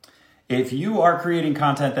If you are creating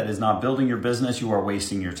content that is not building your business, you are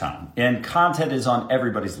wasting your time. And content is on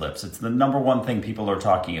everybody's lips. It's the number one thing people are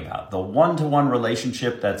talking about. The one-to-one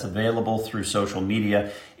relationship that's available through social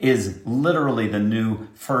media is literally the new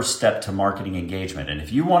first step to marketing engagement. And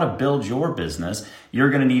if you want to build your business, you're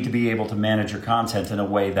going to need to be able to manage your content in a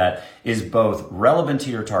way that is both relevant to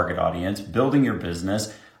your target audience, building your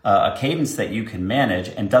business, a cadence that you can manage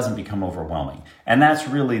and doesn't become overwhelming. And that's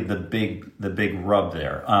really the big rub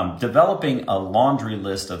there. Developing a laundry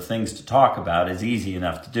list of things to talk about is easy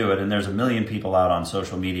enough to do it. And there's a million people out on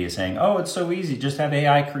social media saying, oh, it's so easy, just have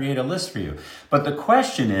AI create a list for you. But the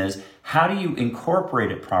question is, how do you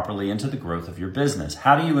incorporate it properly into the growth of your business?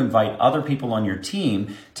 How do you invite other people on your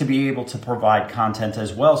team to be able to provide content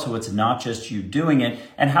as well, so it's not just you doing it?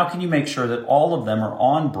 And how can you make sure that all of them are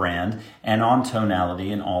on brand and on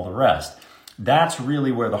tonality and all the rest? That's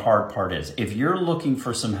really where the hard part is. If you're looking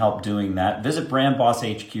for some help doing that, visit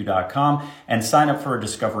brandbosshq.com and sign up for a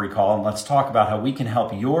discovery call. And let's talk about how we can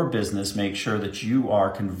help your business make sure that you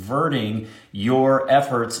are converting your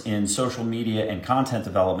efforts in social media and content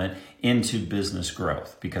development into business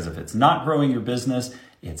growth. Because if it's not growing your business,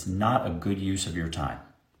 it's not a good use of your time.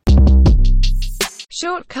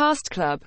 Shortcast Club.